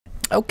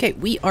Okay,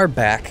 we are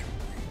back.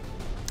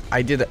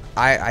 It's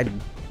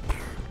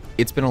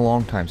been a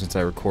long time since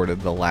I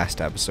recorded the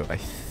last episode.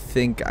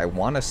 I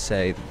want to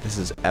say that this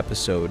is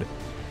episode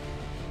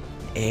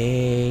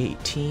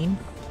 18.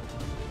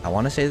 I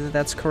want to say that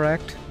that's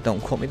correct. Don't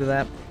quote me to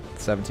that.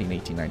 17,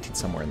 18, 19,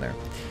 somewhere in there.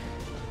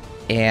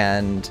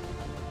 And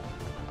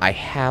I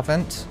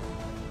haven't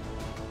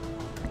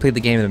played the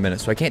game in a minute,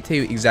 so I can't tell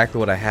you exactly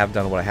what I have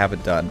done and what I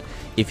haven't done.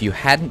 If you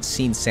hadn't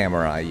seen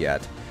Samurai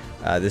yet,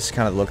 this is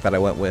kind of the look that I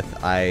went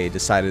with. I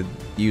decided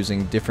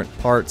using different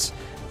parts,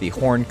 the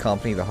horn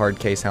company, the hard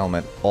case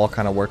helmet, all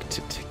kind of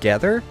worked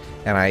together.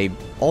 And I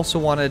also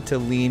wanted to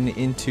lean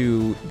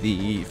into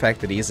the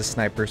fact that he is a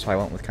sniper, so I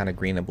went with kind of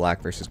green and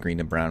black versus green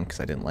and brown, because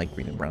I didn't like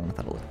green and brown. I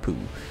thought it looked poo.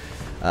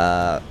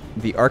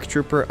 The ARC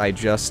Trooper, I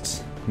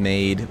just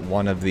made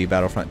one of the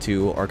Battlefront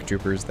 2 ARC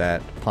Troopers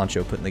that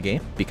Poncho put in the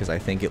game, because I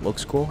think it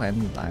looks cool,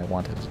 and I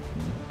wanted it,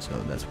 so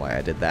that's why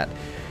I did that.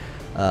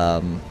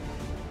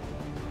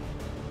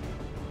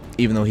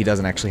 Even though he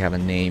doesn't actually have a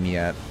name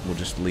yet, we'll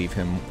just leave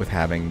him with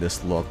having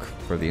this look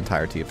for the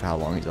entirety of how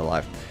long he's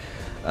alive.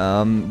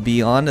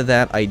 Beyond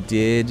that, I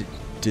did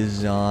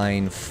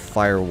design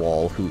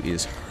Firewall, who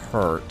is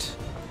hurt.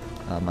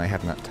 I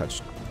have not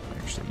touched,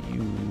 actually,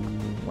 you...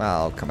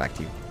 Well, I'll come back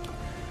to you.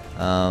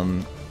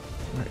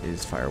 Where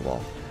is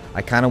Firewall?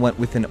 I kind of went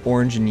with an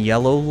orange and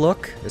yellow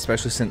look,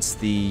 especially since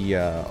the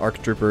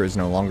ARC Trooper is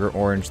no longer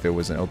orange. There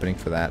was an opening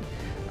for that.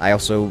 I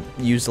also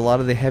used a lot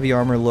of the heavy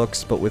armor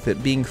looks, but with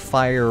it being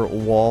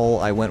Firewall,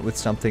 I went with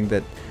something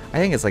that, I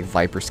think it's like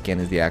Viper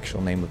Skin is the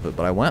actual name of it,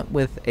 but I went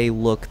with a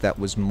look that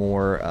was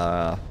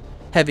more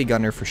heavy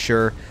gunner for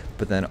sure,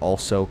 but then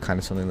also kind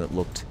of something that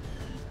looked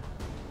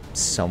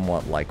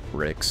somewhat like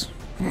bricks.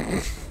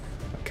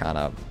 Kind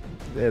of,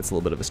 it's a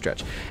little bit of a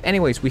stretch.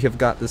 Anyways, we have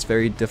got this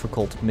very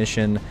difficult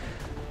mission,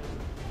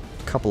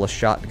 a couple of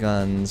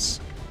shotguns.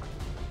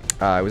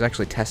 I was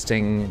actually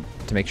testing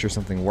to make sure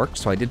something worked,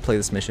 so I did play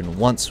this mission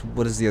once.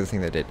 What is the other thing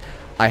that I did?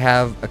 I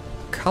have a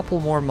couple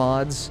more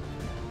mods,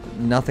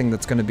 nothing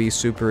that's going to be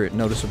super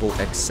noticeable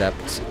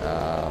except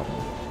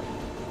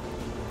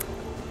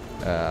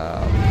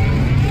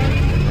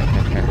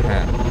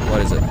what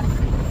is it?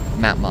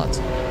 Map mods.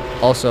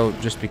 Also,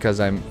 just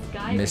because I'm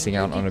missing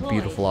out on a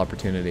beautiful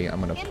opportunity,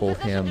 I'm going to pull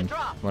him,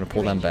 I'm going to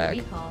pull them back.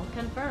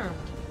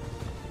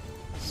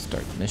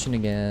 Start the mission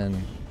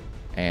again.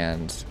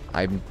 And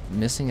I'm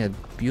missing a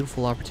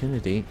beautiful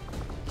opportunity.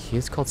 He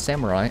is called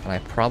Samurai, and I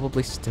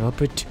probably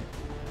stub it.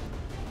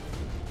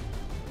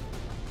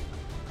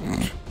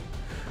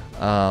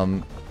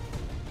 Let's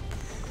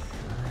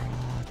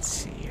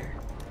see here.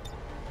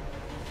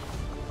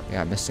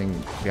 Yeah, I'm missing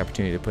the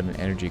opportunity to put an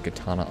energy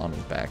katana on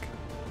his back.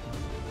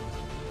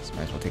 So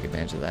might as well take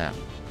advantage of that.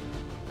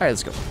 Alright,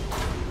 let's go.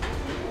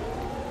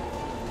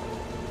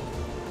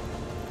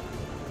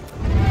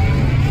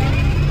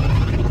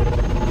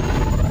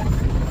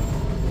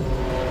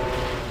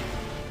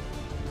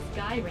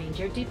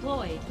 Ranger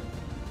deployed.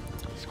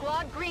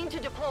 Squad green to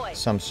deploy.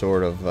 Some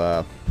sort of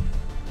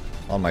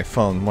on my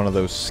phone, one of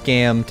those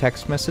scam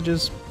text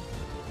messages,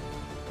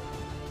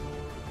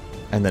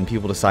 and then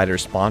people decide to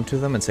respond to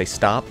them and say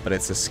stop, but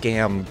it's a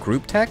scam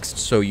group text,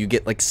 so you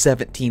get like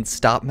 17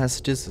 stop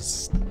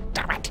messages.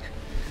 Stop it.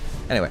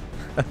 Anyway,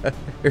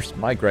 here's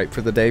my gripe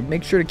for the day.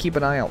 Make sure to keep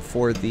an eye out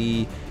for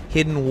the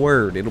hidden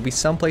word. It'll be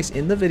someplace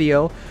in the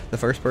video. The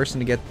first person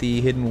to get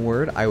the hidden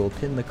word, I will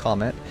pin the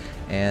comment.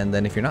 And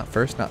then if you're not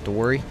first, not to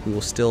worry. We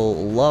will still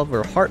love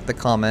or heart the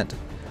comment,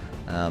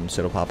 so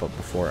it'll pop up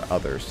before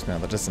others. Now,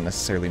 that doesn't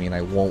necessarily mean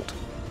I won't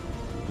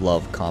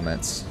love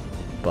comments,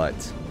 but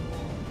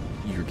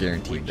you're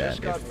guaranteed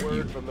that if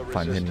you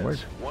find the hidden word.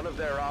 One of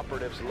their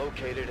operatives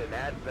located an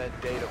Advent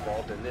data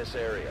vault in this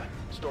area,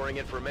 storing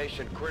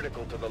information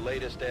critical to the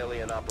latest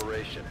alien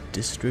operation.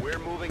 District We're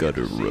moving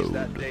Gutter in to seize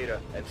that Road. data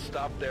and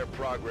stop their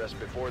progress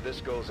before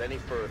this goes any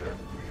further.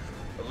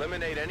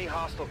 Eliminate any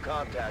hostile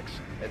contacts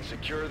and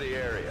secure the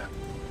area.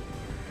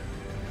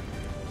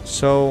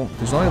 So,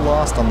 there's only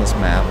Lost on this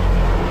map.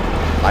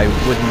 I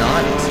would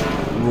not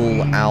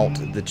rule out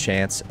the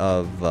chance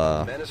of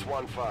Menace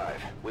 1-5.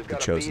 We've the got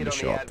Chosen to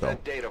show up, though.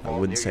 I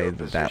wouldn't say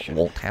that that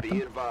won't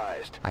happen.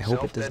 I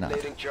hope it does not.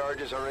 Self-detonating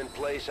charges are in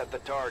place at the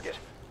target.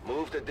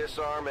 Move to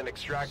disarm and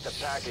extract the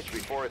package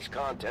before its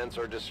contents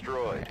are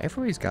destroyed.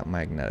 Everybody's got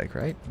magnetic,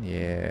 right?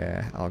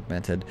 Yeah,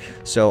 augmented.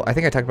 So, I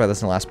think I talked about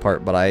this in the last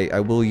part, but I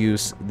will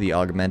use the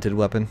augmented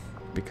weapon,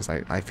 because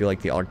I feel like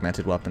the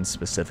augmented weapons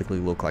specifically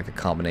look like a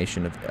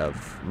combination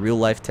of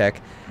real-life tech,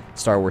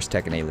 Star Wars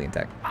tech, and alien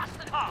tech.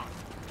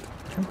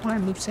 I'm why I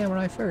moved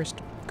Samurai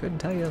first. Couldn't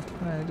tell you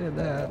why I did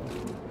that.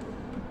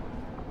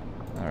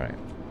 Alright.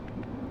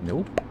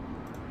 Nope.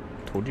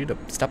 Told you to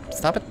stop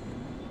it.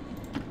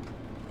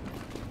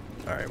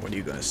 Alright, what are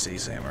you gonna see,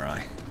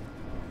 Samurai?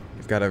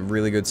 You've got a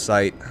really good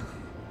sight.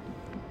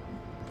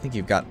 I think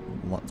you've got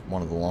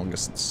one of the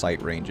longest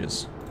sight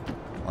ranges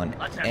on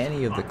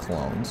any of the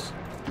clones.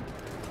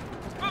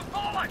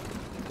 I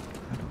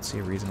don't see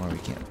a reason why we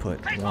can't put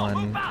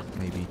one,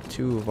 maybe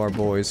two of our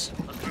boys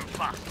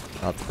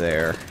up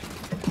there.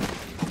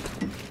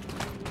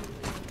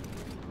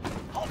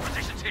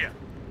 Targets here.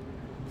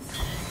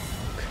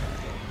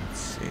 Let's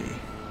see.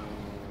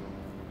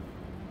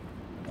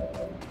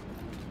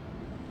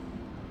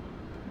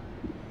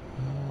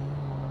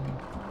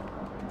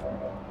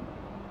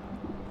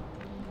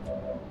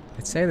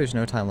 I'd say there's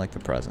no time like the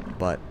present,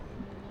 but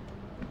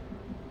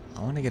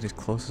I want to get as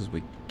close as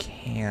we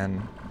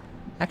can.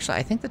 Actually,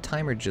 I think the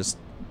timer just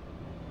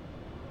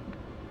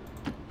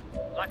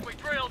Like we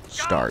drilled. Go.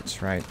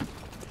 starts, right?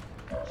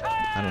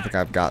 I don't think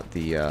I've got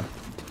the,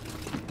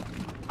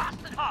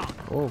 Bastard hard.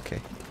 oh,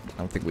 okay. I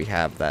don't think we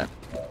have that.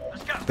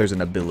 Let's go. There's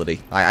an ability.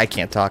 I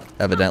can't talk,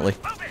 evidently.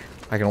 Move it.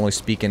 I can only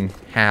speak in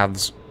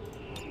halves.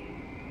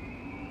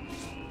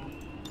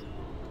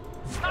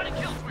 Starting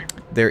kill sweep.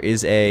 There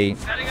is a...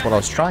 What I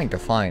was trying to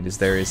find is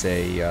there is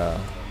a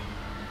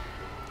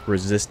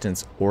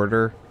resistance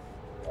order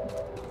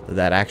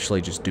that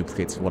actually just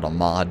duplicates what a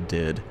mod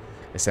did.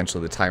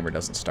 Essentially, the timer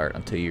doesn't start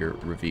until you're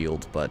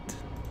revealed, but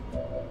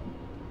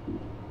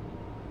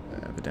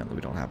evidently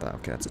we don't have that.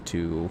 Okay, that's a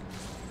 2.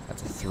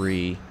 That's a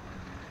 3.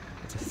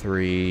 That's a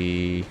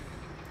 3.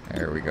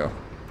 There we go.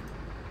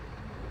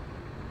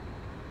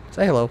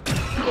 Say hello.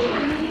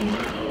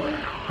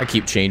 I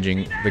keep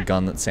changing the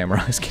gun that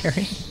Samurai's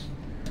carrying.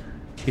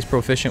 He's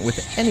proficient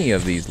with any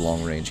of these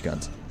long-range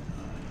guns.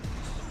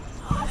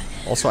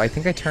 Also, I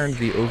think I turned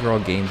the overall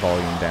game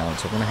volume down,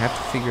 so I'm going to have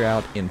to figure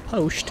out in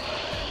post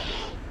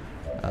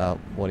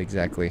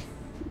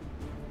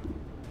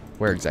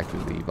where exactly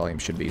the volume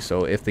should be.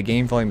 So if the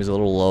game volume is a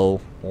little low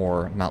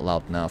or not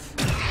loud enough,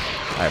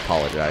 I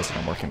apologize, and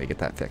I'm working to get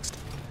that fixed.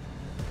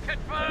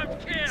 Confirmed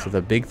kill. So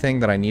the big thing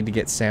that I need to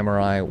get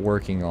Samurai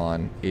working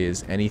on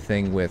is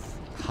anything with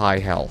high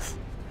health.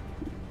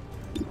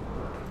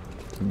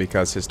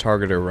 Because his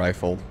targeter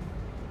rifle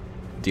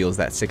deals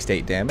that 6 to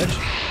 8 damage,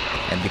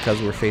 and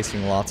because we're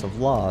facing lots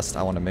of Lost,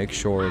 I want to make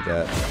sure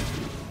that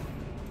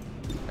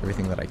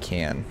everything that I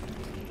can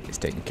is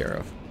taken care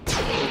of.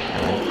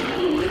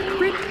 I'm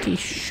pretty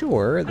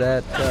sure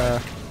that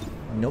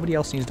nobody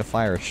else needs to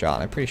fire a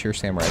shot. I'm pretty sure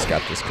Samurai's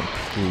got this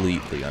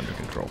completely under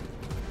control.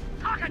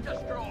 Target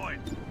destroyed.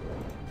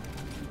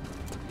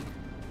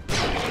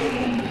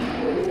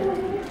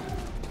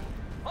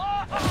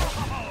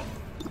 Oh.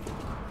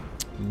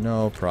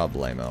 No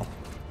problemo.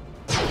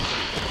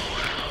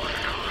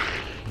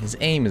 His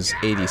aim is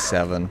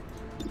 87,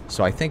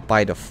 so I think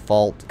by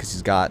default, because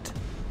he's got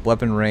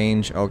weapon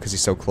range, oh, because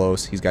he's so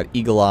close, he's got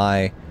Eagle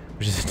Eye,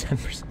 which is a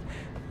 10%.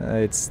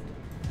 It's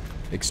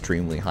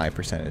extremely high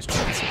percentage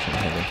chance of him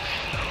hitting.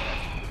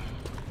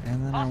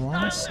 And then I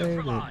want to say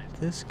that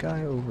this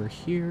guy over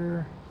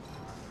here...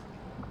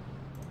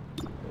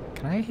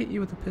 Can I hit you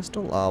with a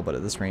pistol? Oh, but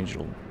at this range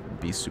it'll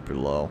be super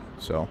low,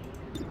 so...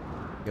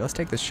 Okay, let's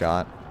take this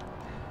shot.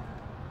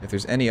 If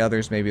there's any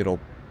others, maybe it'll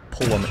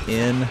pull them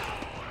in.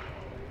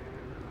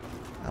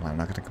 I'm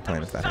not going to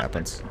complain if that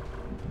happens.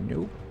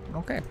 Nope.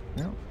 Okay.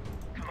 No.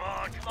 Come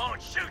on,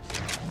 shoot.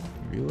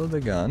 Reload the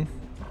gun.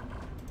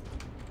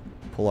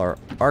 Pull our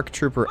ARC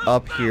Trooper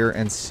up here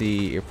and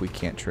see if we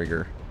can't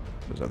trigger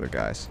those other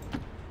guys.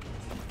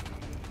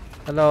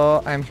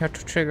 Hello, I'm here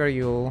to trigger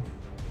you.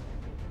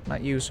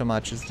 Not you so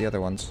much as the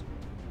other ones.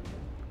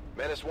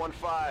 Menace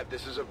 1-5,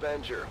 this is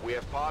Avenger. We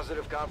have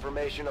positive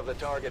confirmation of the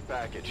target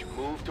package.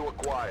 Move to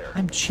acquire.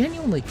 I'm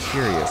genuinely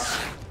curious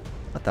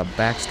what the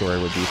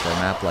backstory would be for a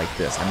map like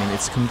this. I mean,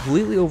 it's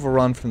completely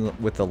overrun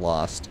with the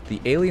Lost. The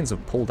aliens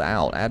have pulled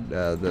out.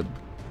 The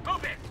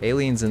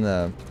aliens in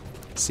the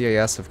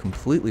CIS have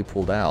completely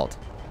pulled out.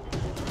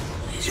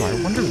 So I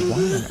wonder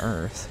why on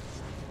earth...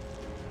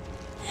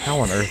 How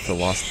on earth the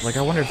Lost... Like,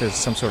 I wonder if there's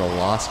some sort of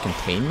Lost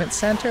containment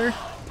center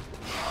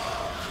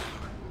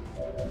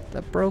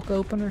that broke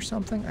open or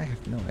something? I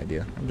have no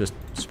idea. I'm just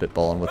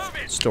spitballing with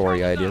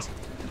story ideas.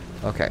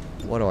 Okay,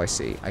 what do I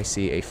see? I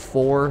see a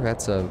 4.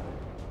 That's a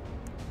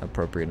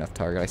appropriate enough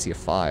target. I see a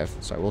 5,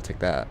 so I will take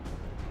that.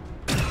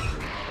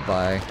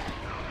 Bye.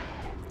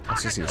 I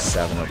also see a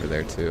 7 over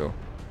there too.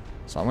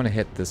 So I'm gonna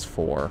hit this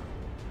 4.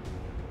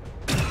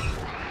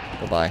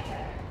 Bye-bye.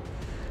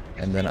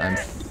 And then I'm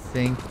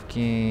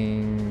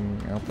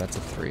thinking... Oh, that's a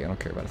 3. I don't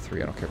care about a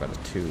 3. I don't care about a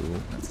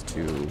 2. That's a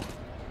 2.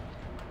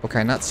 Oh,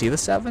 can I not see the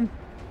 7?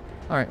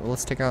 Alright, well,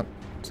 let's take out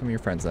some of your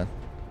friends then.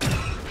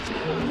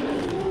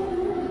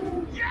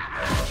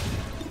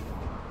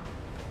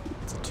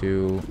 It's a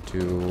 2,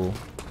 2.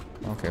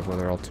 Okay, well,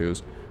 they're all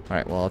 2s.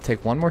 Alright, well, I'll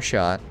take one more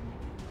shot.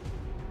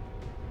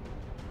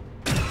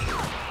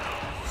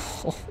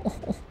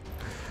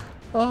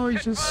 Oh,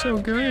 he's just so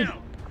good.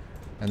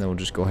 And then we'll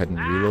just go ahead and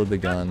reload the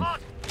gun.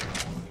 Let's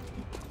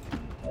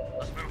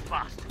move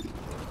fast.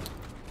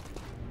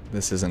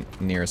 This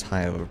isn't near as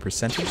high of a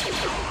percentage,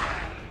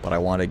 but I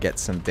want to get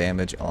some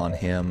damage on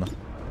him.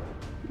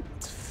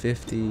 It's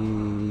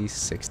 50,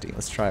 60.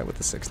 Let's try it with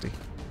the 60.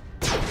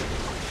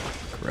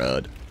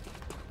 Crud.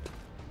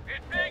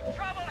 In big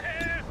trouble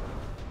here.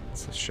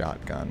 It's a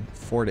shotgun.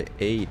 4 to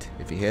 8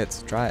 if he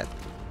hits. Try it.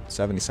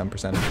 70-some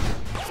percentage.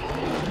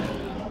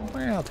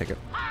 Well, I'll take it.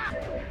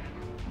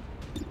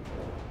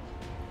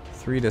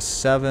 3 to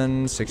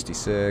 7,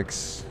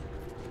 66.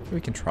 We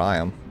can try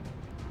him.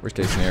 Worst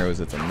case scenario is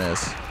it's a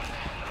miss.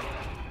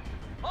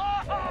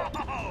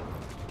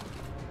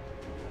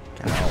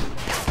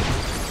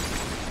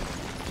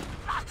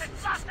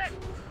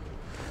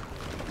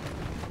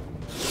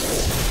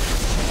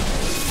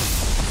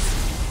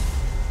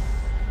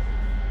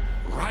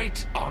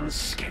 right on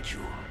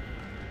schedule.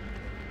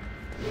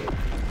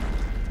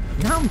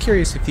 Now I'm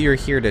curious if you're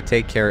here to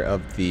take care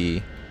of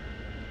the...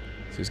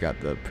 Who's got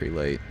the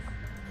prelate?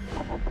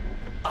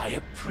 I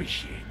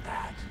appreciate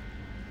that.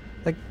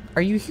 Like,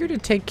 are you here to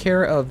take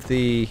care of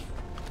the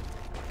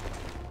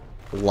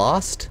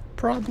lost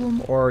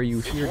problem, or are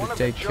you here to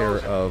take care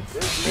of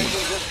This mission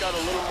just got a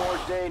little more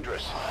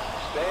dangerous.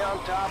 Stay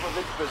on top of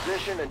its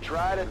position and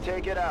try to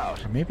take it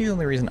out. Or maybe the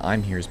only reason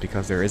I'm here is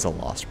because there is a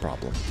lost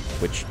problem,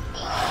 which,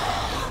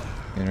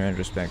 in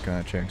retrospect, kind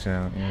of checks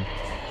out. Yeah.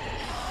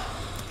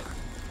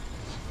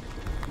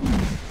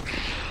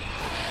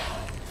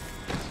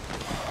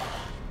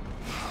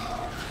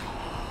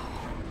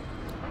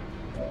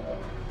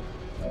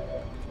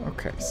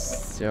 Okay,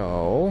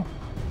 so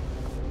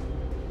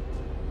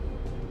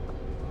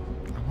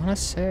I want to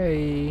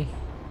say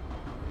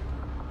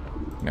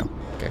no.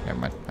 Okay, never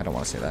mind. I don't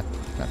want to say that.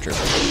 Not true.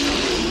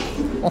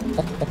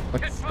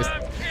 It's just...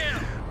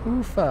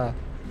 Oofa.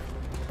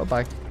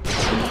 Bye-bye.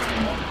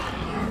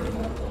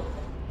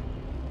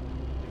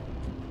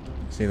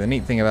 See, the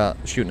neat thing about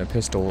shooting a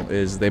pistol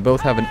is they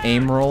both have an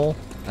aim roll,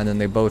 and then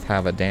they both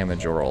have a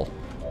damage roll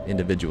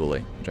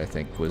individually, which I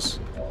think was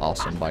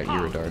awesome by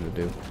Iridar to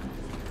do.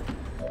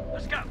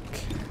 Let's go.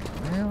 Okay,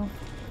 well,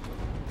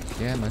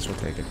 yeah, might as well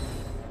take it.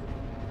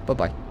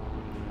 Bye-bye.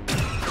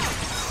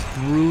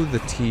 Through the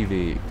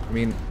TV. I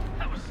mean,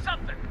 That was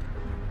something.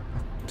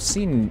 I've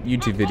seen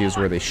YouTube videos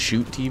where they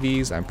shoot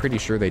TVs. I'm pretty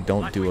sure they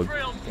don't do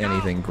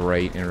anything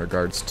great in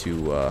regards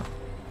to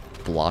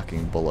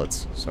blocking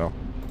bullets. So,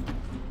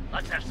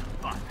 Let's have some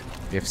fun.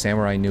 if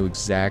Samurai knew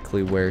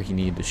exactly where he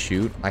needed to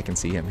shoot, I can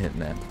see him hitting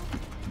that.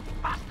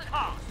 Bastard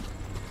hard.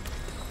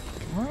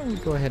 Why don't we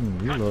go ahead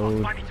and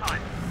reload? Mighty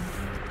time.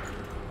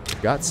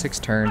 We've got 6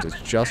 turns. It's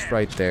just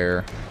right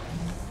there.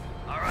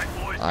 All right,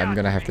 boys. I'm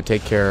gonna have to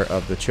take care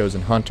of the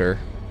chosen hunter.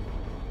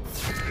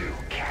 You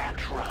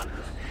can't run,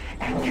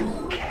 and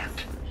you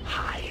can't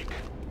hide.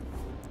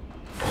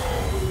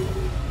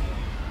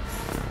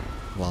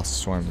 Lost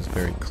Swarm is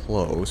very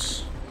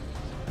close.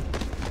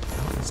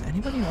 Is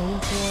anybody in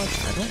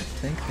Overwatch? I don't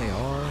think they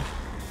are.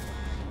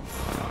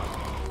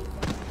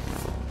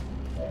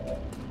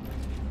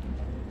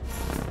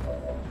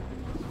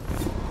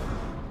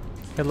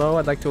 Hello,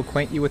 I'd like to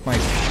acquaint you with my...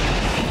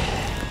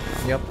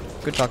 Yep,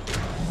 good talk.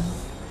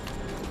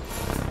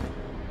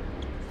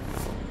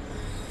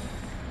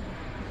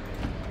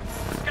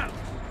 Let's go.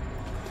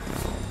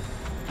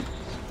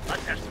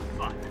 Let's have some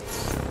fun.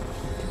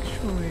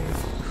 Actually,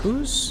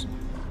 who's...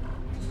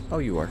 Oh,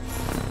 you are.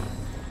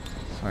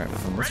 Alright, well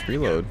then let's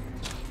reload.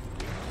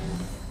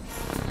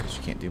 Because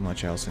you can't do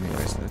much else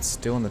anyway, so that's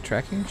still in the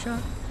tracking shot?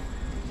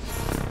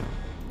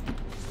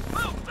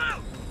 Move,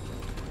 move.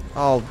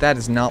 Oh, that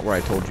is not where I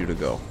told you to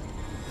go.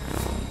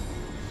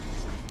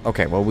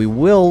 Okay, well we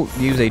will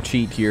use a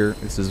cheat here.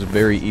 This is a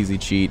very easy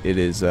cheat. It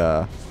is,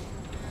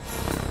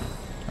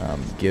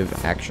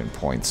 give action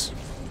points.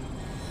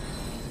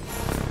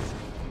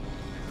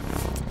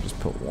 I'll just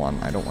put 1.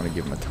 I don't want to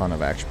give him a ton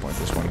of action points.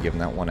 I just want to give him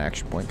that 1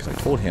 action point because I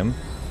told him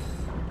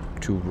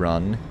to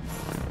run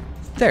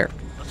there.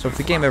 So if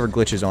the game ever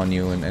glitches on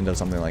you and does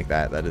something like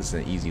that, that is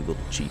an easy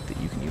little cheat that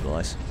you can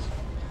utilize.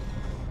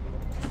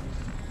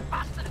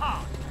 Bastard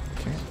hard.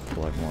 Okay,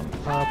 plug 1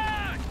 up.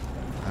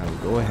 I will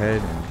go ahead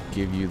and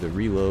give you the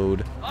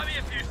reload. Buy me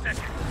a few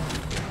seconds.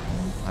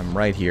 I'm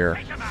right here,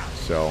 Take him out.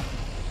 so...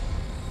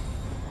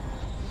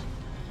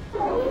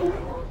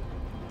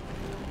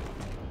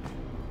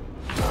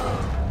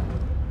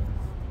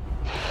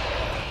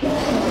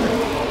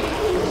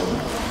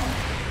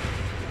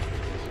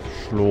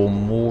 Slow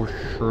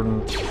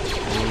motion.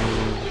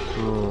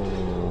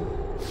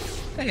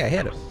 Hey, I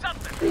hit it.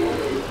 Something.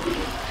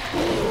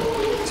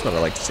 That's what I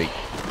like to see.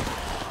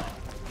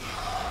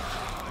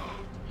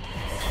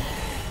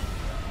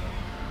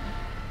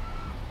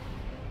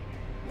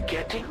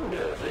 Getting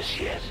nervous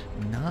yet?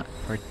 Not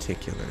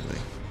particularly.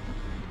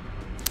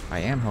 I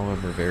am,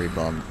 however, very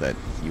bummed that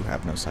you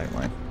have no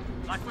sightline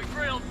Like we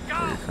drilled. where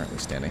Go. you're currently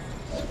standing.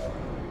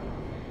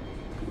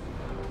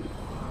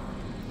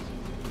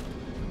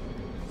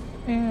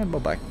 And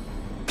bye-bye.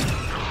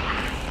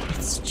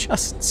 It's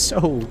just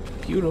so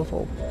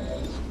beautiful.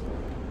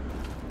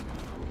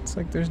 It's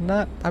like there's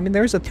not... I mean,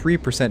 there's a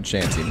 3%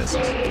 chance he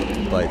misses,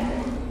 but...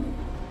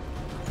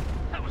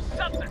 That was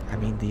something. I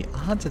mean, the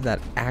odds of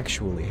that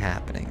actually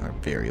happening are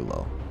very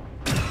low.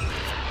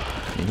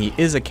 I mean, he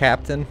is a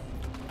captain.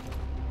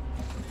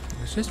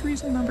 There's just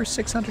reason number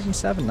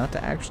 607 not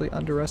to actually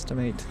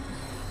underestimate.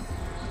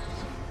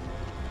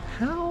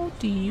 How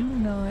do you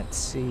not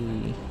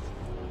see...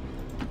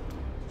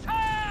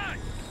 Turn.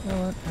 You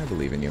know what? I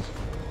believe in you.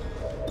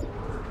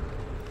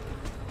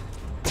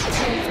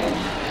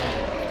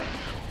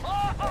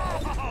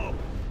 Oh!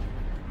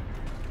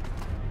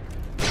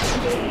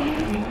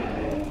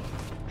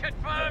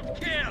 Confirmed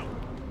kill.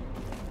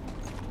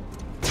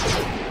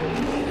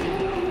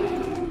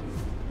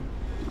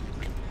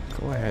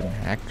 Go ahead and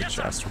hack the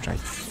chest, which I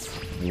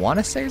want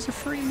to say is a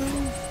free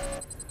move.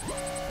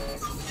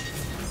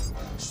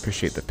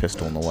 Appreciate the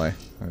pistol in the way.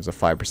 There's a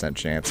 5%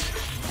 chance.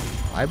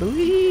 I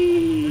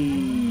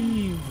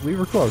believe we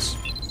were close.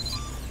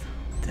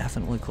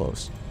 Definitely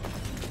close.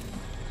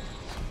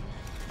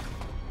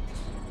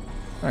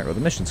 Alright, well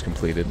the mission's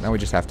completed. Now we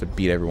just have to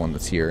beat everyone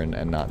that's here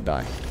and not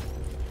die.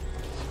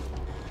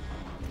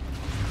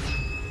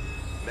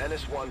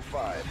 Menace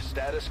 1-5,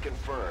 status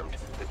confirmed.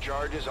 The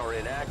charges are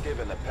inactive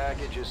and the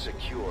package is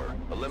secure.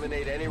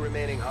 Eliminate any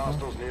remaining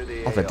hostiles near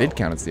the AO. Oh, that did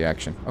count as the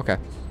action. Okay.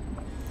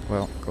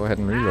 Well, go ahead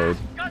and reload.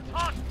 Guns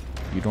hot.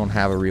 You don't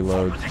have a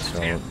reload, so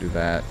don't do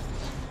that.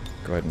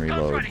 Go ahead and Guns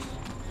reload. ready.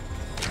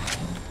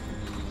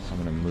 I'm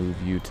gonna move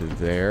you to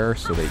there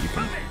so that you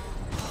can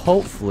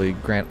hopefully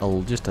grant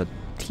just a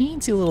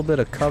teensy little bit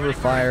of cover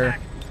fire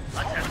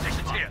Let's have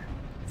stations here.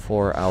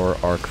 for our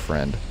ARC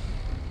friend.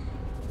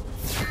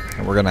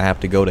 And we're gonna have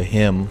to go to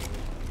him,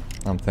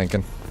 I'm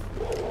thinking.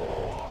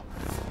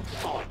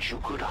 Thought you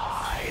could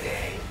hide,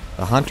 eh?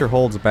 The hunter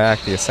holds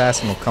back, the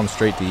assassin will come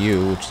straight to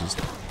you, which is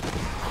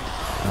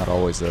not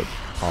always a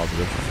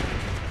positive.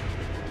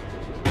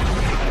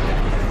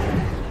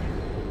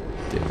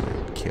 Did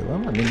it kill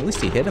him? I mean, at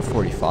least he hit a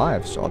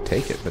 45, so I'll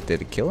take it. But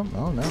did it kill him?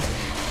 Oh, no.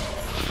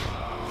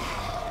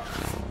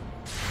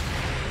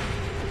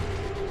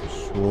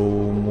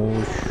 Slow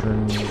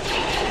motion.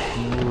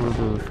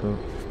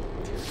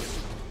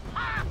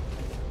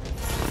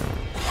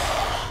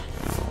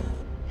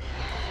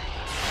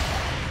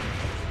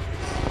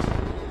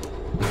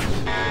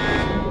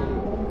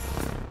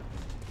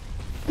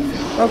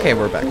 Okay,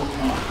 we're back.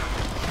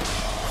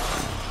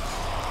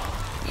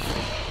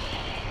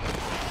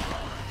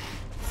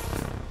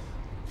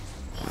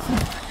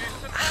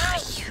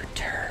 You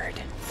turd. I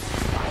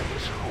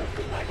was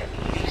hoping I'd at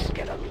least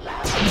get a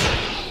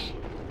laugh.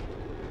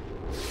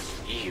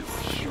 You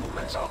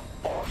humans are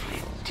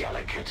awfully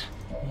delicate.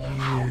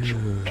 How'd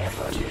you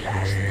ever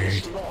last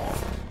this long?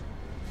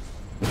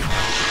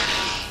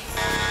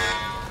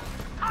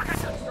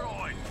 Target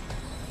destroyed.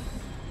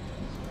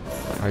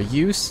 Are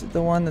you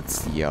the one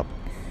that's... Yup.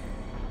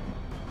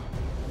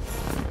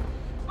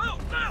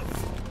 Move,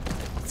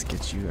 move. Let's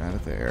get you out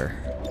of there.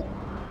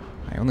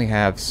 I only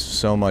have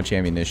so much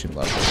ammunition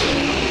left.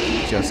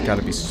 Just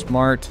gotta be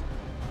smart.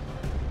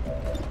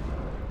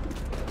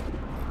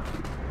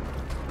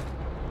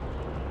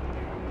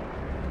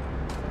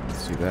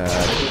 Let's do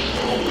that.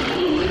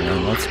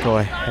 And let's go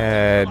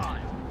ahead.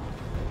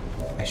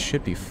 I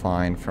should be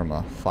fine from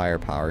a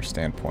firepower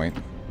standpoint.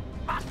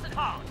 Fast and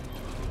hard.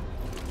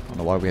 I don't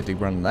know why we had to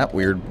run that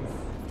weird.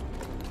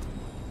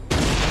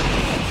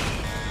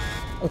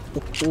 You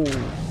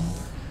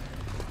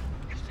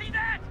see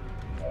that?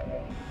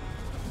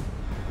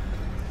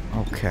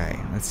 Okay,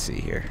 let's see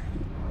here.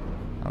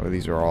 Oh,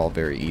 these are all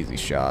very easy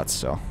shots,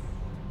 so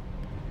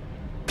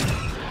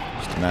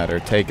just a matter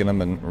of taking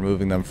them and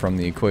removing them from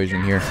the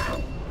equation here.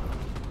 There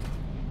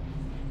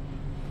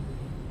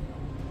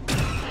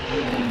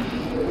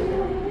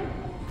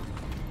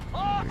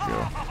we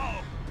go.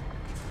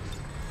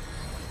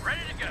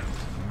 Ready to go.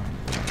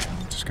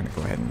 I'm just gonna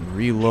go ahead and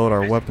reload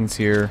our weapons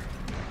here.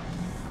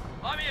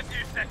 Buy me a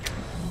few seconds.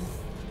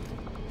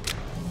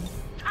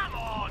 Come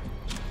on.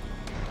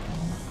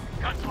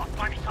 Guns hot,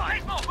 mighty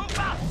time. Move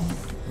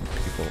fast.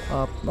 People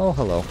up. Oh,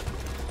 hello.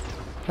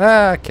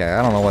 Okay,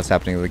 I don't know what's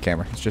happening to the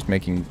camera. It's just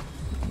making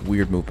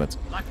weird movements.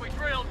 Like we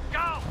drilled.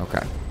 Go.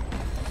 Okay.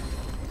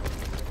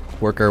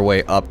 Work our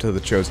way up to the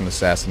chosen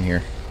assassin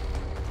here.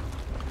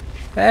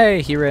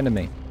 Hey, he ran to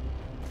me.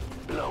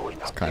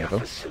 Blowing up kind their of a-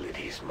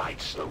 facilities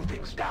might slow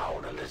things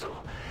down a little,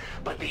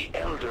 but the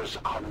Elders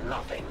are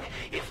nothing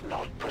if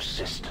not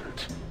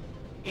persistent.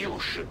 You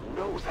should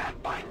know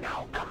that by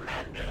now,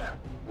 Commander.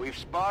 We've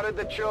spotted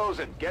the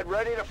chosen. Get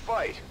ready to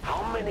fight.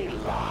 How many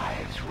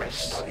lives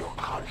rest on your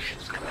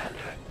conscience,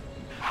 Commander?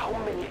 How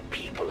many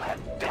people have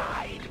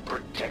died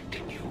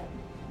protecting you?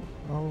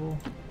 Oh,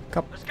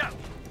 couple. Let's go.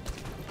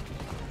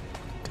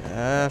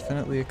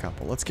 Definitely a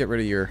couple. Let's get rid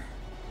of your.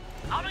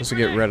 I'll Let's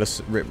get rid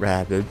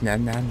of.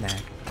 Nah.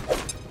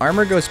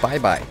 Armor goes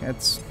bye-bye.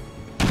 That's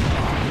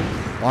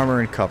armor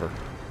and cover,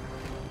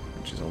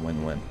 which is a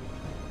win-win.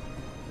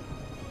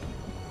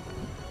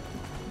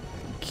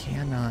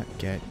 Cannot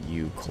get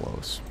you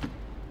close.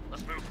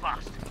 Let's move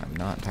fast. I'm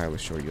not entirely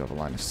sure you have a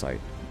line of sight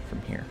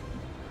from here.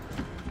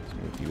 Let's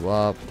move you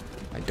up.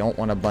 I don't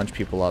want to bunch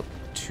people up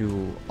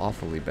too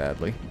awfully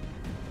badly.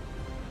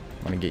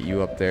 I want to get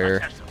you up there.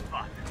 Let's have some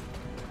fun.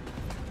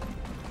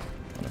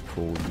 I'm going to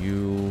pull you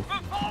Move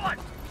forward.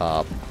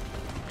 up.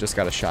 Just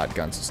got a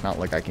shotgun, so it's not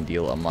like I can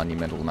deal a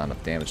monumental amount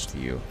of damage to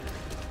you.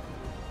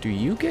 Do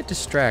you get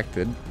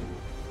distracted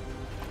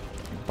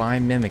by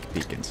mimic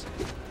beacons?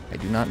 I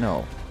do not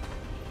know.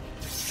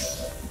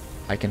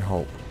 I can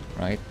hope,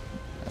 right?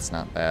 That's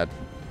not bad.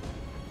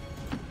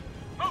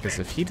 Because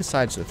if he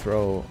decides to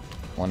throw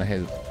one of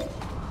his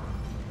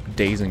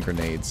dazing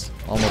grenades,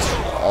 almost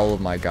all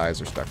of my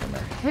guys are stuck in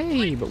there.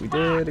 Hey, but we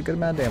did a good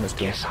amount of damage to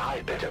him. Guess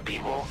I better be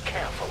more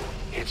careful.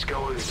 It's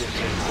going to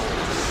take more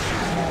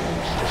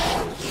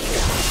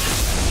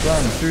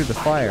Run through the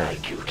fire.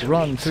 like you to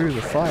Run meet through some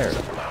the friends fire.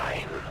 of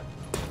mine.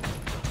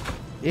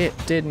 It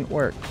didn't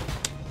work.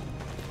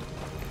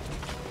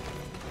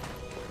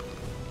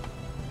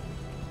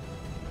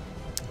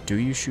 Do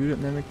you shoot at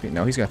Mimic?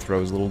 No, he's gonna throw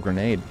his little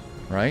grenade,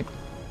 right?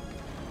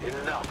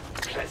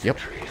 Enough Yep.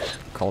 pleasantries.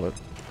 Called it.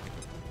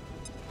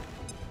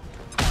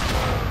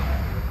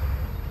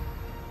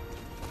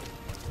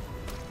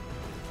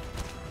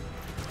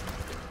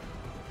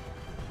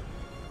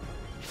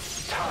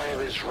 Time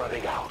is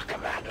running out,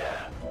 Commander.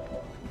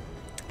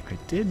 I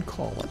did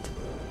call it.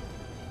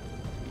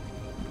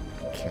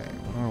 Okay,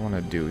 what do I want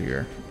to do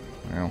here?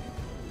 Well,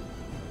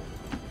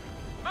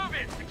 Move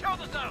it! Secure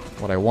the zone!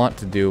 what I want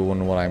to do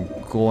and what I'm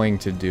going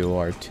to do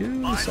are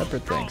two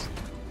separate things.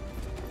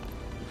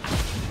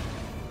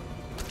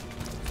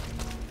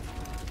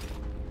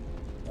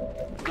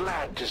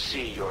 Glad to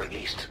see you're at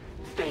least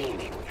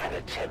feigning an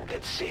attempt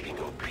at saving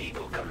your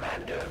people,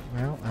 Commander.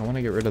 Well, I want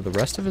to get rid of the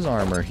rest of his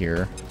armor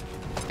here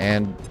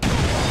and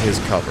his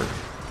cover.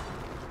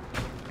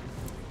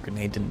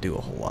 Grenade didn't do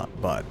a whole lot,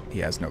 but he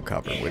has no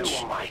cover,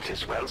 which You might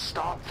as well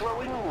start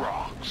throwing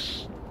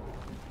rocks.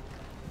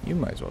 you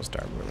might as well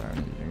start with that.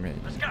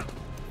 Let's go!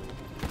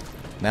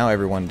 Now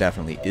everyone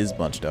definitely is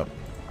bunched up.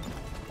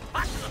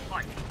 Back to the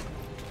fight!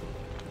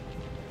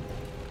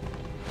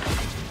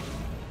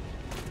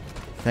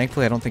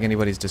 Thankfully, I don't think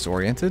anybody's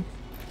disoriented.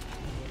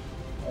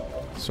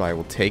 So I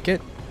will take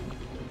it.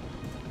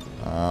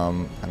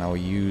 And I will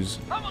use...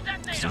 Mobile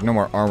detonator! There's no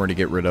more armor to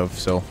get rid of,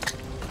 so...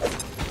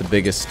 The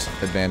biggest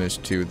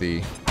advantage to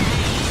the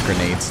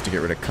grenades to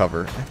get rid of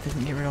cover. That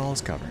didn't get rid of all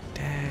his cover.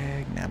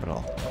 Dag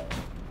nabbit-all.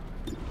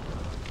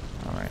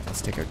 Alright,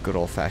 let's take a good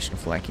old-fashioned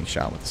flanking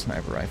shot with the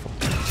sniper rifle.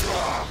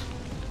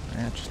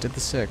 Yeah, just did the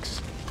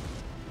 6.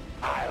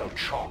 I'll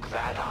chalk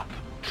that up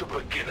to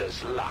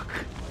beginner's luck.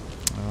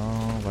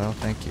 Oh, well,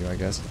 thank you, I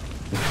guess.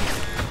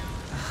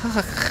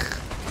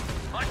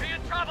 Might be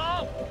in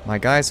trouble! My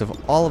guys have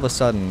all of a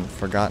sudden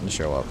forgotten to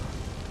show up.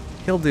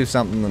 He'll do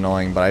something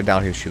annoying, but I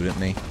doubt he'll shoot at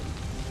me.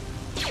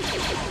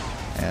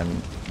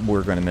 And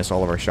we're going to miss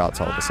all of our shots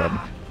all of a sudden.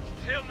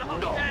 Still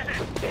not Not dead!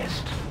 the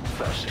best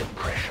first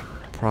impression.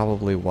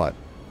 Probably what?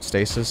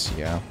 Stasis?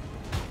 Yeah.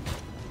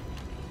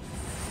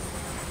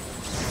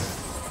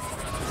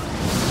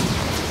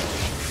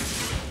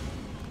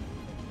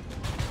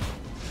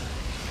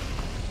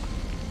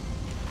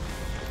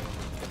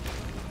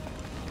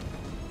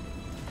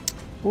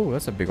 Ooh,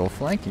 that's a big old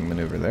flanking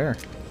maneuver there.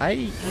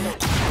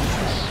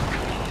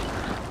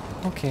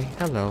 Okay,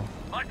 hello.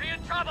 Might be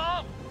in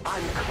trouble!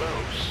 I'm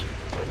close,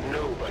 but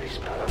nobody's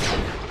perfect.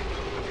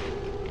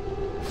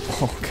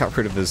 Oh, got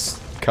rid of his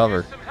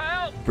cover. Some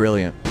help!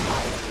 Brilliant.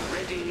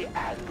 Ready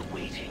and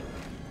waiting.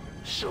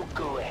 So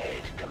go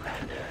ahead,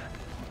 Commander.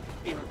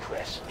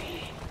 Impress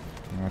me.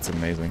 That's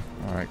amazing.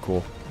 Alright,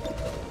 cool.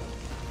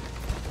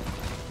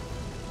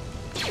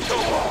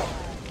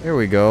 There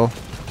we go.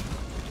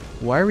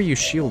 Why were you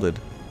shielded?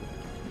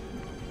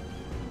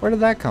 Where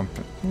did that come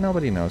from?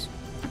 Nobody knows.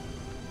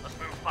 Let's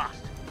move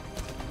fast.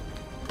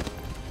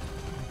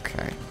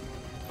 Okay.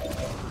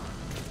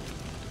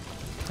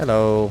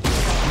 Hello.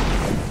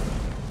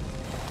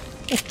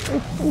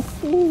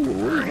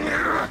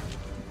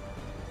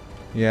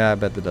 Yeah, I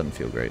bet that doesn't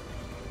feel great.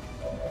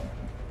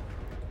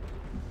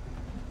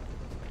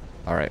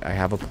 Alright, I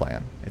have a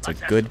plan. It's a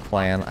good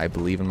plan. I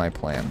believe in my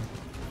plan.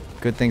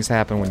 Good things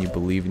happen when you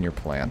believe in your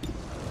plan.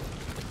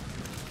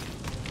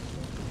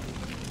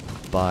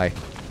 Bye.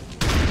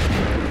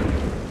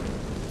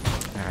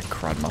 Ah,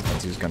 crud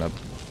muffins. He's gonna...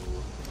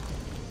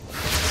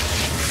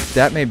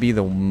 That may be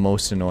the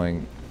most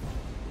annoying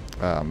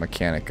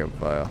mechanic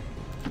of a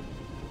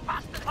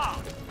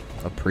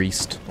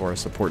priest or a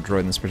support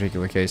droid in this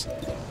particular case.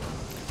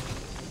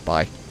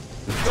 Bye.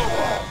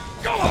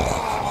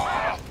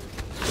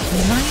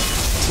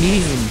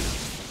 19!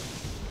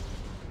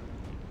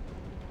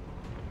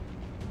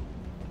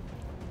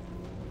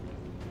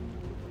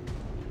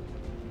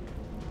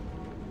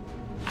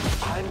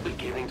 I'm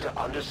beginning to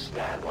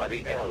understand why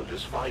the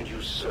Elders find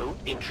you so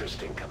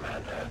interesting,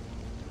 Commander.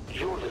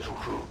 Your little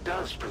crew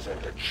does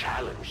present a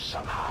challenge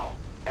somehow.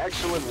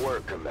 Excellent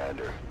work,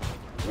 Commander.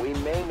 We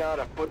may not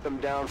have put them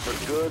down for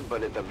good,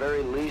 but at the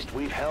very least,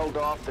 we've held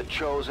off the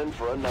Chosen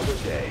for another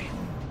day.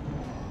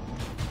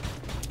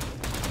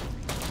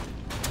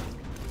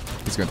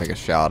 He's gonna take a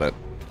shot at...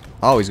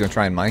 Oh, he's gonna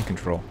try and mind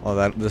control.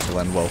 Oh, this will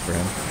end well for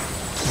him.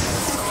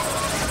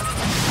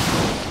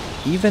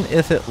 Even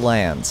if it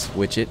lands,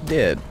 which it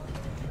did,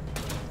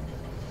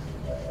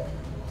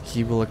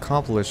 he will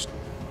accomplish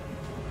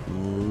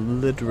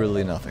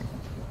literally nothing.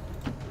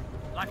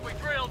 Like we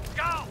drilled,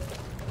 go!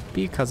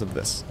 Because of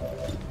this.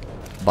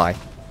 Bye.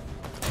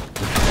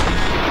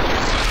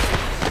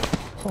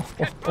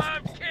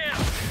 Confirmed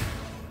kill!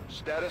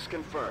 Status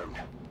confirmed.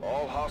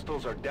 All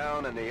hostiles are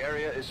down and the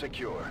area is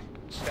secure.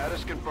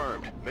 Status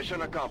confirmed.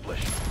 Mission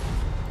accomplished.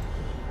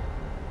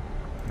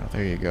 Oh,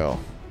 there you go.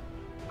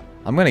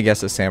 I'm gonna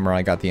guess that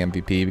Samurai got the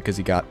MVP because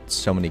he got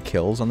so many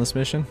kills on this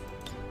mission.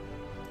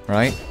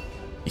 Right?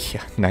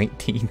 Yeah,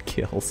 19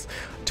 kills.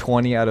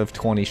 20 out of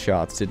 20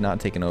 shots. Did not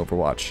take an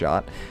Overwatch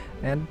shot.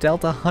 And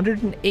dealt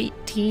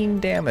 118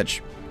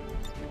 damage.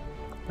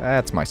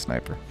 That's my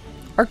sniper.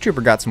 ARC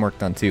Trooper got some work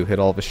done too. Hit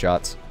all of his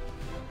shots.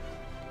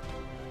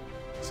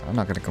 So I'm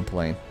not gonna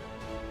complain.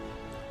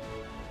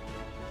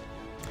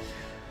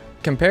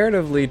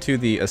 comparatively to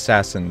the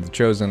Assassin, the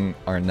Chosen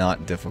are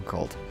not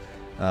difficult.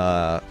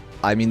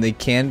 I mean, they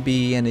can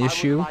be an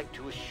issue,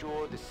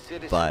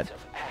 but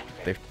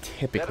they're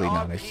typically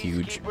not a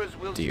huge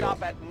deal.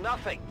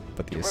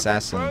 But the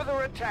Assassin...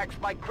 further attacks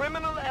by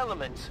criminal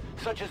elements,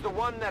 such as the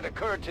one that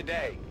occurred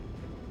today.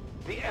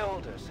 The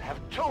Elders have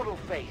total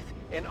faith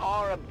in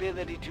our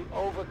ability to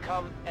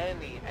overcome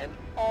any and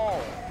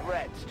all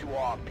threats to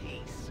our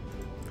peace.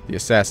 The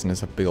Assassin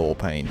is a big old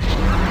pain.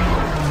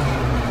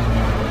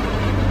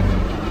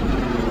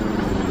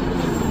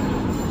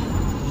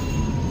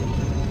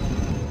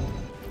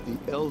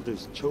 The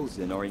Elders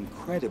Chosen are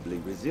incredibly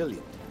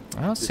resilient.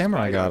 Oh,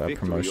 Samurai got a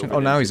promotion. Oh,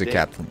 now he's a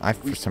captain. I,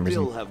 for some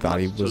reason, thought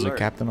he was a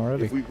captain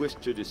already. If we wish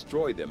to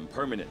destroy them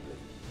permanently.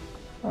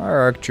 Our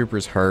ARC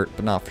Trooper's hurt,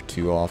 but not for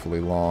too awfully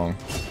long.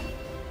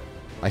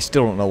 I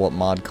still don't know what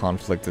mod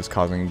conflict is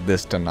causing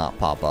this to not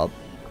pop up.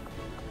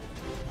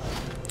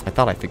 I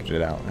thought I figured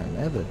it out, and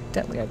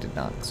evidently I did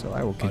not, so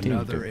I will continue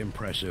Another to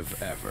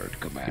impressive effort,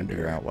 figure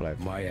Commander. out what I've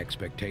My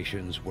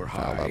expectations were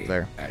filed high, up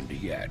there. and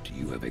yet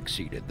you have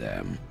exceeded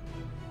them.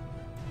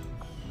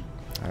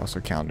 I also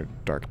countered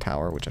Dark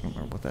Tower, which I don't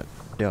know what that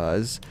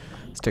does.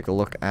 Let's take a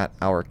look at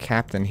our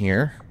captain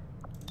here.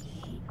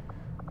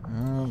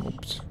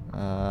 Oops.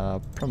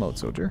 Promote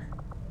soldier.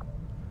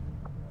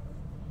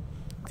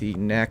 The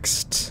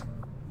next...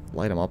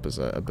 Light him up is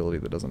an ability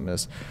that doesn't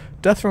miss.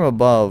 Death from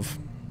above.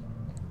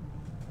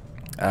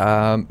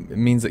 It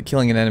means that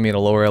killing an enemy at a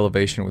lower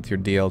elevation with your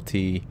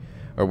DLT,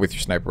 or with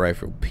your sniper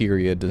rifle,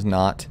 period, does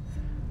not...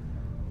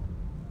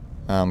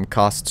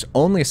 costs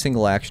only a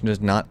single action,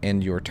 does not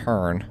end your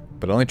turn,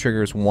 but only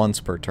triggers once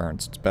per turn,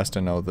 so it's best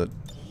to know that,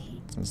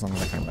 as long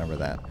as I can remember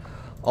that.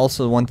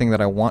 Also, one thing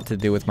that I want to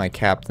do with my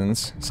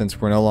captains,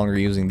 since we're no longer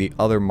using the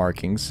other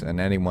markings, and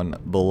anyone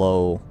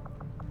below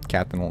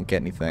captain won't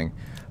get anything,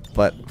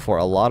 but for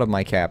a lot of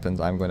my captains,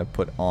 I'm going to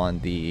put on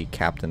the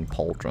Captain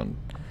Pauldron.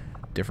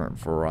 Different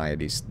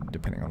varieties,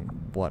 depending on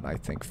what I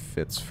think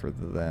fits for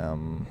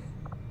them.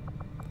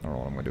 I don't know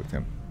what I'm going to do with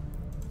him.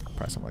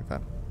 Probably something like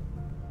that.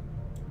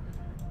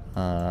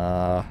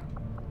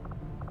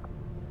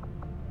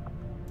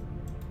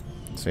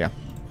 So yeah,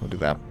 we'll do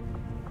that.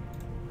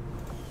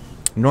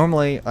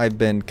 Normally, I've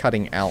been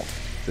cutting out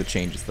the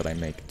changes that I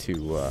make to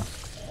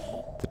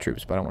the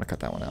troops, but I don't want to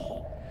cut that one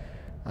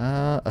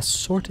out.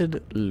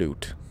 Assorted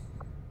loot.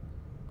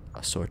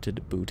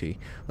 Assorted booty.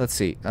 Let's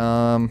see.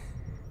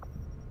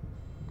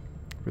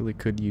 Really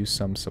could use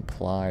some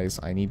supplies.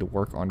 I need to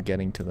work on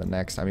getting to the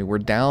next. I mean, we're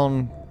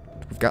down.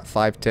 We've got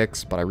 5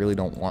 ticks, but I really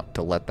don't want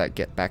to let that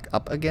get back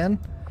up again.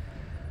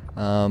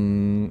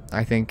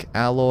 I think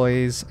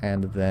alloys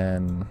and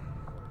then...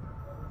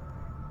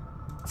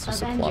 So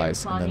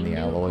supplies and then the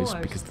alloys,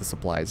 because the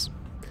supplies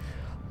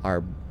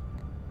are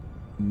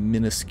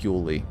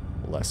minusculely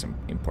less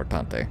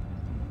importante.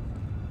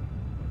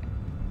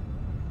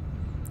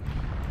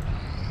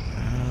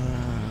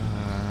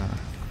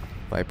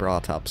 Viper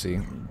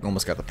autopsy.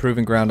 Almost got the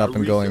proving ground up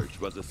and going.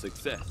 Research was a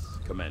success,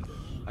 Commander.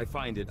 I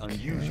find it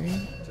unusual,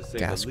 to say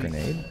Gas the least,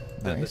 grenade.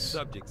 that the Nice.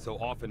 subject so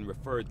often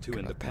referred to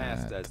in the Got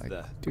past that. as I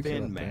the do care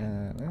Thin about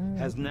Man that.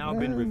 has now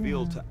been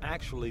revealed to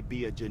actually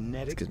be a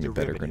genetic gives me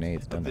better derivative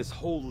grenades, of doesn't this it?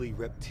 wholly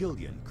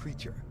reptilian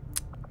creature.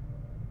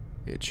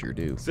 It sure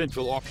do.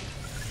 Central office.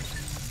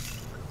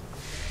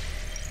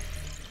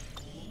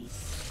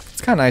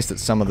 It's kind of nice that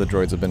some of the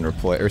droids have been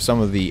replaced, or some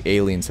of the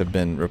aliens have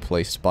been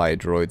replaced by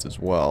droids as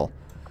well.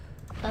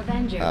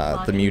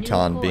 The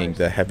Muton being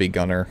the heavy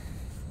gunner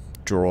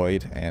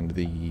droid, and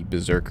the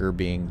Berserker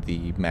being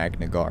the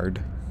Magna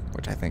Guard,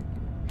 which I think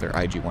they're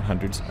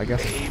IG-100s, I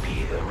guess.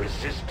 Maybe the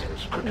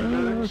Resistance could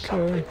learn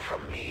something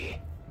from me.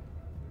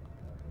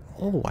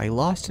 Oh, I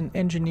lost an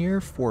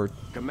engineer for...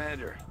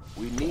 Commander,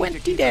 we need 20 to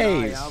keep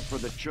days. an eye out for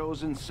the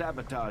Chosen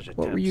sabotage attempts.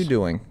 What were you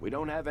doing? We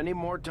don't have any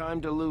more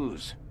time to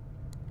lose.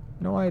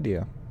 No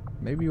idea.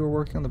 Maybe you were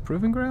working on the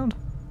proving ground?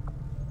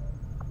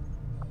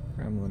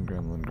 Gremlin,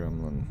 gremlin,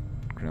 gremlin,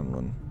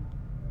 gremlin.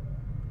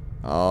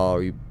 Oh,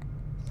 you...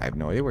 I have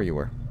no idea where you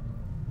were.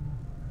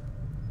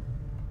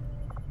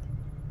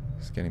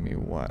 It's getting me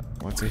what?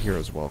 What's a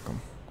hero's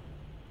welcome?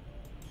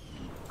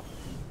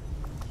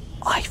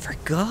 I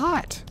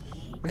forgot!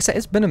 Like I said,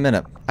 it's been a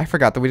minute. I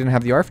forgot that we didn't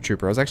have the ARF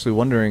Trooper. I was actually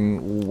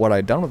wondering what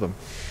I'd done with him.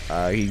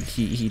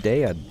 He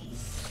dead.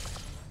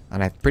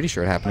 And I'm pretty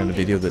sure it happened in a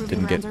video that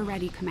didn't get... Are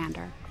ready,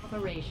 Commander.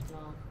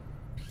 Operational.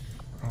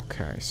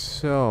 Okay,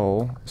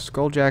 so...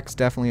 Skulljack's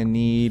definitely a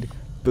need.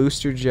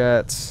 Booster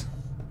jets...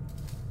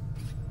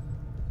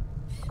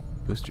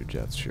 Booster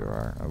jets sure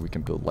are. We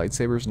can build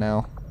lightsabers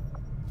now.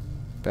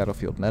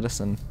 Battlefield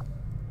medicine.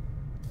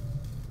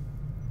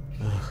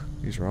 Ugh,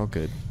 these are all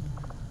good.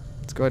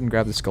 Let's go ahead and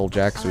grab the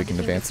Skulljack so we can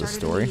advance the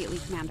story. Immediately,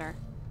 Commander.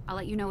 I'll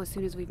let you know as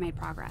soon as we've made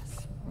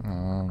progress.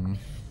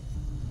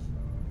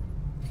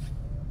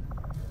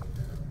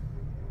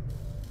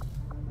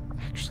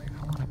 Actually,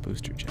 I want a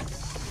booster jet.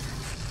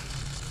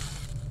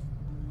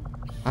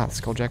 Ah, the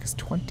Skulljack is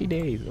 20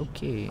 days.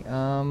 Okay,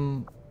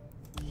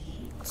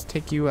 let's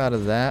take you out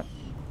of that.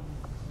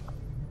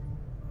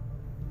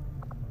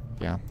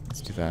 Yeah,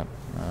 let's do that.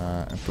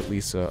 And put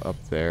Lisa up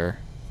there.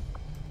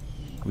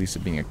 Lisa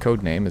being a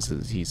code name,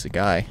 is he's a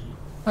guy.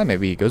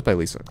 Maybe he goes by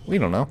Lisa. We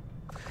don't know.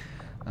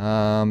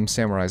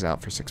 Samurai's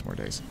out for 6 more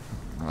days.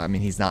 I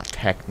mean, he's not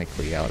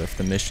technically out if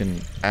the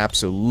mission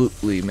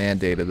absolutely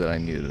mandated that I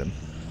needed him.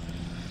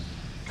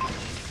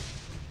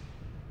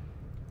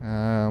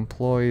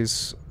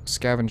 Employs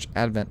scavenge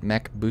advent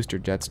mech booster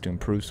jets to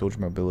improve soldier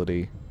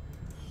mobility.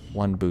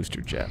 1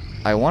 booster jet.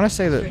 I want to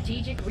say that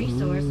Strategic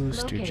resource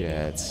booster located.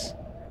 jets.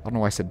 I don't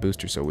know why I said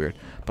booster so weird,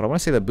 but I want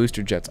to say that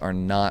booster jets are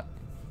not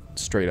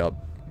straight up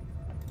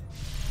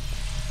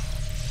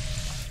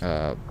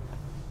the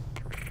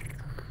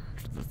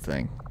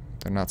thing.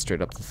 They're not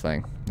straight up the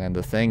thing. And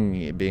the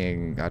thing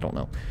being, I don't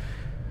know.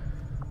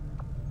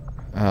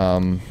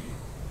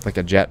 Like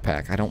a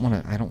jetpack. I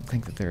don't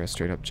think that they're a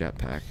straight up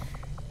jetpack.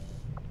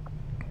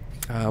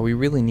 We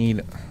really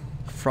need...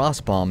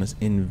 Frost Bomb is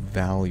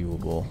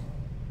invaluable.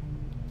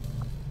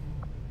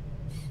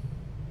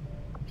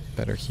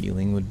 Better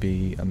healing would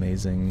be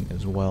amazing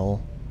as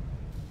well.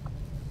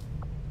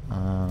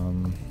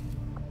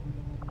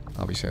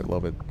 Obviously I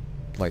love a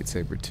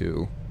lightsaber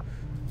too.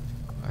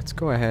 Let's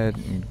go ahead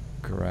and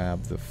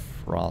grab the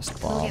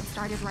Frost Bomb. We'll get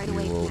started right We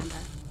away, will Commander.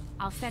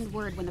 I'll send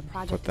word when the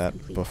project put that is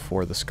complete.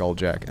 before the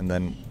Skulljack, and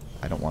then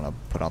I don't want to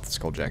put out the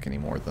Skulljack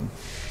anymore than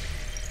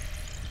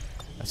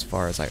as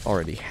far as I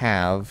already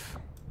have.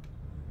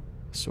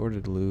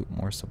 Sorted loot,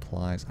 more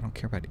supplies. I don't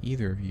care about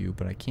either of you,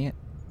 but I can't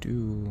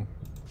do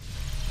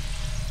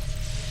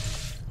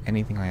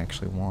anything I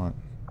actually want.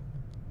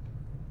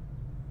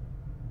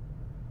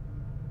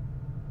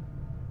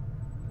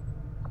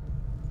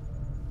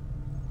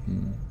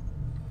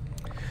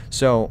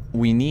 So,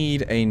 we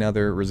need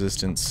another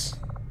resistance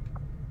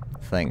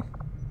thing.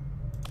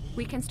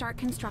 We can start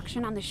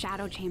construction on the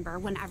shadow chamber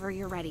whenever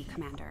you're ready,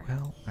 Commander.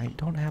 Well, I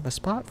don't have a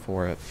spot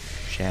for it,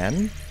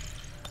 Shen.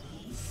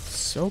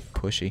 So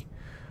pushy.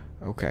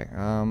 Okay,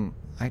 I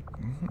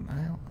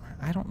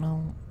don't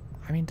know.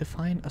 I mean,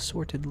 define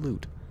assorted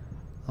loot.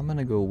 I'm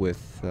gonna go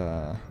with,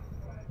 build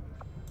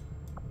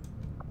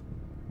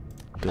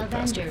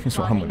faster. That's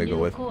what I'm gonna go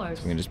with. So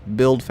we can just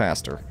build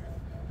faster.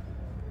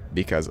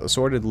 Because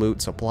assorted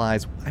loot,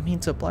 supplies, I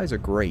mean, supplies are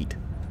great.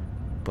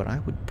 But I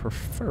would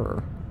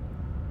prefer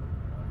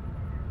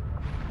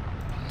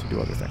to do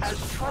other things.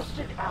 As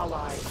trusted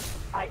allies,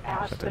 I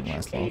ask that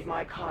you aid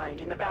my kind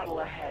in the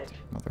battle ahead.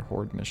 Another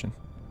horde mission.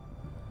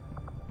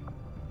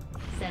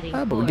 Setting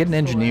But we get an course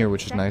engineer, for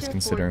which is nice Sector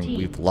considering 14,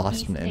 we've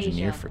lost an East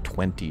engineer Asia. for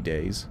 20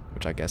 days,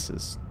 which I guess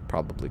is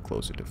probably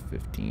closer to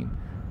 15.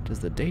 Does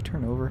the day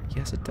turn over?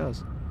 Yes, it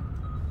does.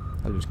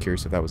 I was just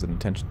curious if that was an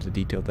attention to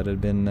detail that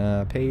had been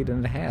paid,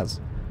 and it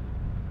has.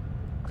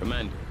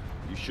 Commander,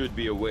 you should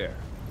be aware.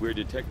 We're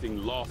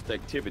detecting loft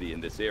activity in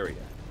this area.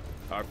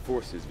 Our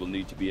forces will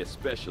need to be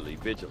especially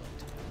vigilant.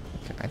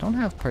 Okay, I don't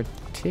have a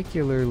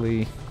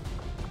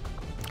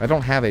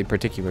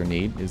particular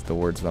need, is the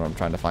words that I'm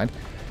trying to find,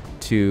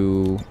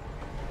 to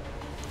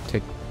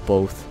take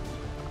both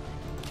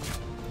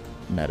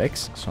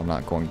medics, so I'm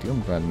not going to.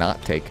 I'm going to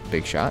not take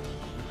Big Shot.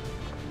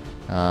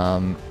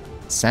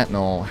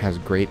 Sentinel has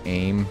great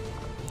aim.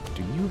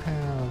 Do you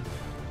have...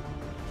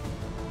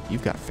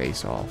 You've got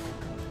Face Off.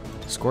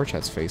 Scorch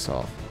has Face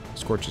Off.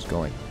 Scorch is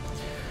going.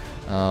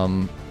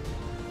 We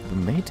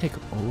may take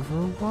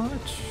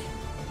Overwatch.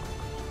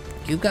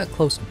 You've got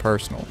Close and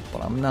Personal,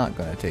 but I'm not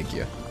going to take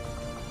you.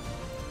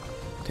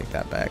 Take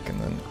that back and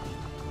then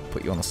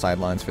put you on the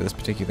sidelines for this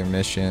particular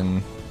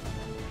mission.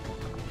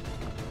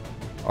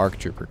 Arc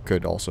Trooper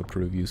could also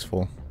prove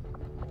useful.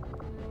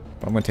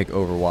 But I'm going to take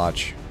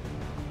Overwatch.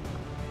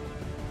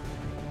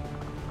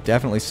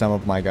 Definitely some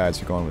of my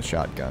guys are going with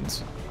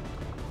shotguns.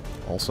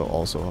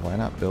 Also, have I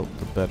not built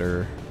the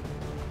better...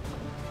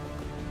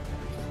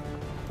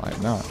 I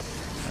have not.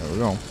 There we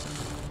go.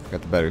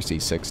 Got the better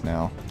C6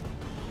 now.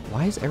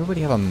 Why does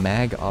everybody have a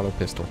mag auto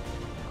pistol?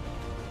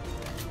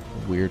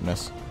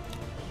 Weirdness.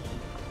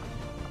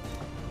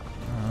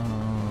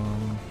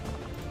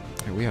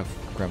 Here we have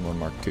Gremlin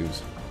Mark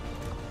IIs.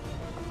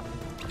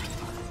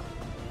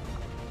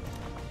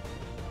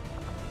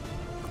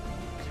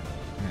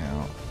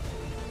 Now.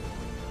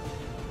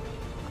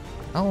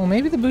 Oh,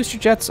 maybe the booster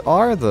jets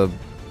are the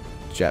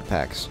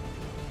jetpacks.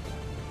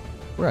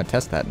 We're gonna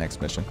test that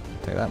next mission.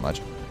 I'll tell you that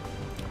much.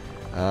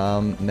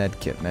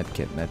 Medkit.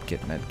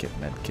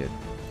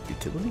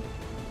 Utility?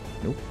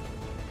 Nope.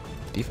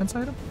 Defense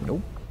item?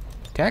 Nope.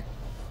 Tech?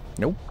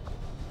 Nope.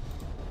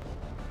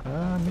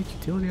 Make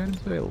utility items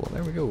available.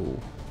 There we go.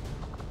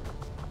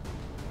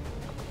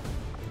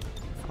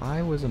 If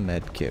I was a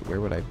medkit,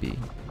 where would I be?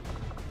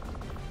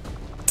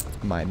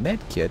 My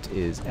medkit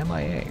is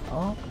MIA.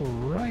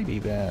 Alrighty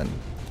then.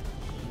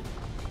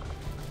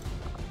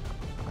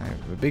 I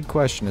have a big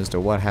question as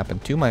to what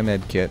happened to my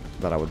medkit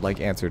that I would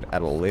like answered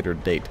at a later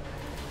date.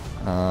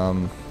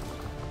 Yeah,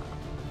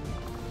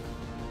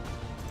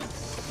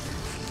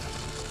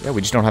 we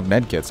just don't have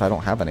medkits. I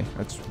don't have any.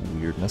 That's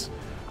weirdness.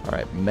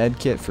 Alright,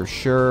 medkit for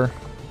sure.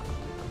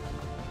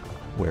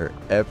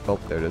 Oh,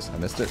 there it is. I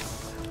missed it.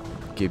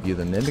 Give you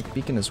the mimic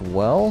beacon as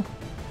well.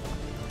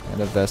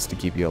 And a vest to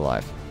keep you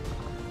alive.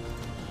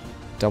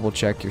 Double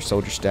check your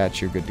soldier stats,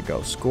 you're good to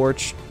go.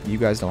 Scorch, you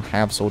guys don't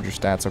have soldier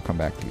stats, I'll come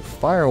back to you.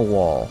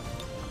 Firewall,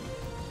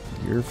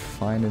 you're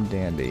fine and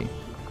dandy.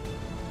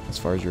 As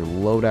far as your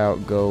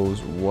loadout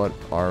goes, what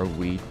are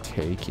we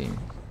taking?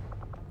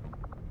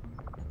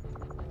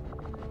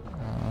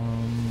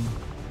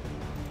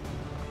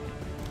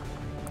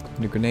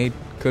 The grenade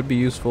could be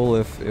useful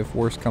if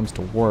worst comes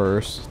to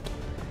worst.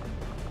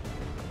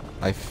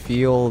 I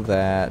feel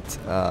that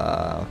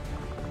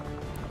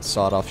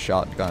sawed-off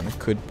shotgun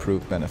could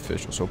prove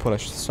beneficial. So put a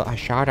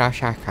sawed-off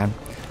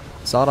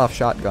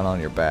shotgun on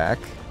your back.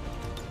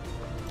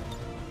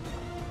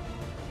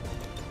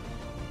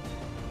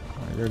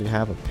 I already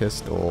have a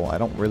pistol. I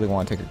don't really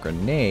want to take a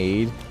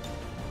grenade.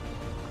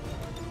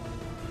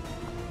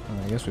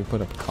 I guess we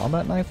put a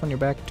combat knife on your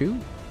back too.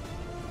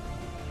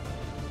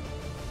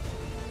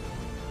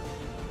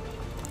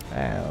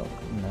 Oh,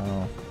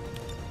 no.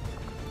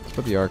 Let's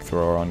put the arc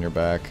thrower on your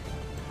back.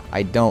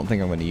 I don't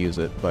think I'm going to use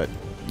it, but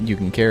you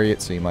can carry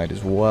it, so you might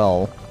as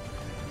well.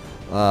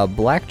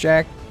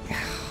 Blackjack.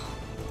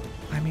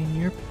 I mean,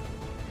 you're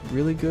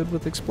really good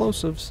with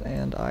explosives,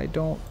 and I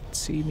don't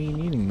see me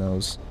needing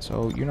those,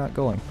 so you're not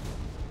going.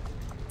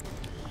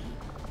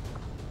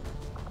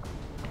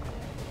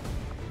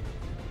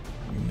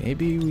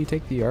 Maybe we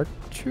take the arc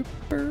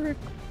trooper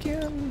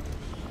again?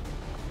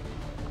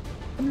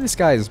 I mean, this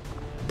guy's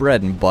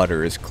bread and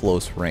butter is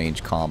close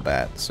range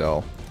combat,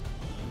 so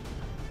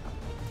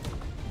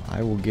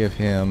I will give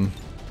him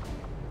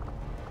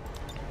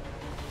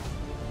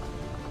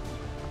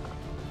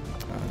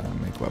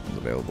make weapons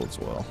available as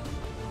well.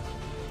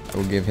 I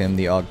will give him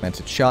the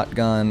augmented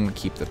shotgun,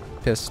 keep the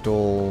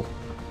pistol,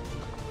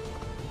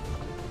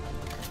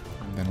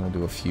 and then we'll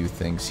do a few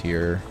things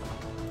here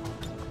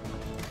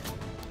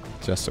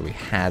just so he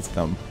has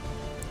them.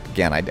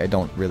 Again, I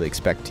don't really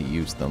expect to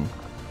use them.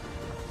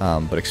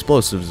 But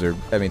explosives are,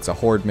 I mean, it's a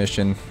horde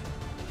mission.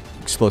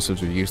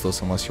 Explosives are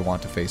useless unless you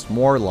want to face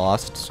more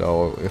Lost,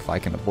 so if I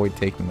can avoid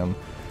taking them.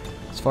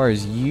 As far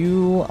as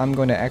you, I'm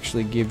going to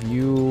actually give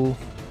you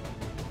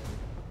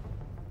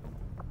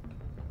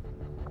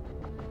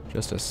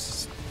just a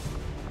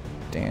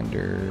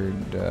standard,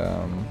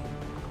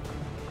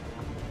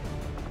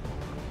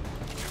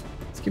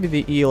 let's give you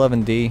the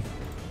E11D.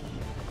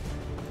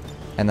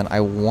 And then I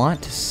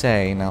want to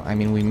say, now, I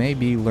mean, we may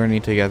be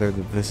learning together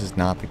that this is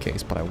not the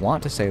case, but I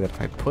want to say that if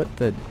I put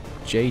the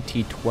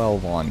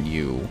JT-12 on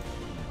you,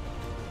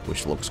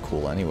 which looks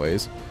cool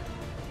anyways,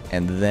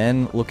 and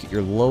then look at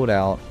your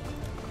loadout,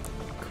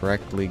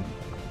 correctly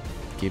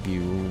give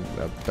you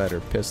a better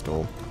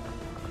pistol,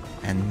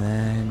 and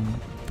then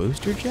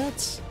booster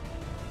jets?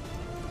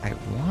 I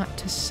want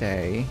to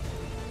say...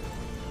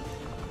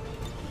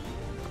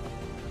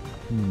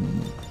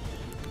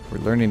 we're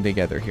learning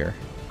together here.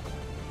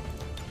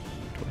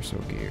 Torso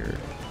gear.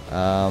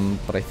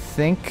 But I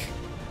think...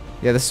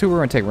 yeah, this is who we're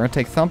going to take. We're going to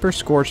take Thumper,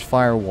 Scorch,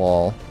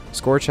 Firewall.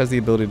 Scorch has the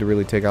ability to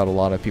really take out a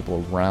lot of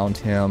people around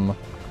him.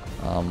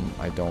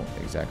 I don't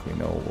exactly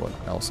know what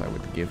else I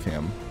would give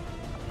him,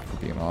 for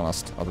being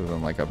honest, other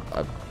than like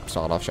a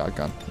sawed-off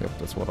shotgun. Yep,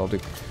 that's what I'll do.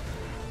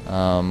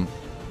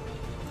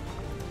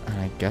 And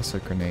I guess a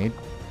grenade,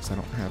 because I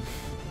don't have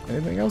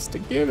anything else to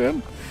give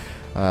him.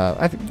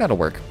 I think that'll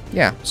work.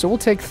 Yeah, so we'll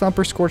take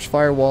Thumper, Scorch,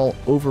 Firewall,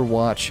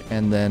 Overwatch,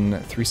 and then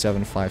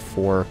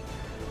 3754.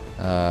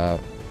 A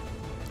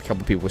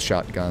couple people with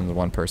shotguns,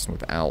 one person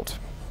without.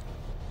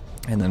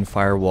 And then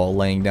Firewall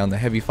laying down the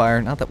heavy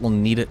fire. Not that we'll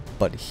need it,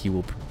 but he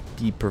will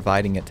be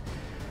providing it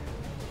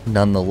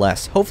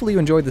nonetheless. Hopefully you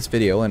enjoyed this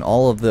video and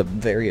all of the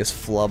various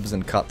flubs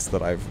and cuts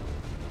that I've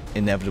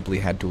inevitably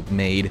had to have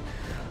made.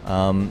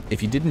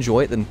 If you did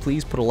enjoy it, then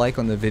please put a like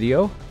on the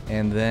video,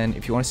 and then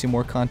if you want to see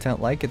more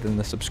content like it, then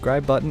the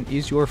subscribe button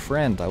is your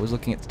friend. I was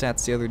looking at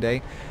stats the other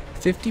day.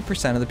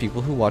 50% of the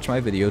people who watch my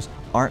videos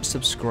aren't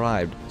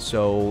subscribed,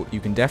 so you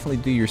can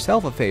definitely do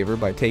yourself a favor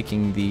by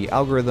taking the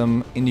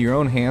algorithm into your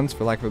own hands,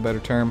 for lack of a better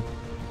term,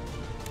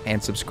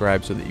 and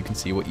subscribe so that you can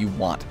see what you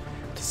want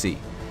to see.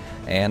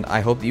 And I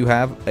hope that you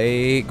have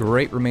a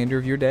great remainder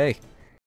of your day.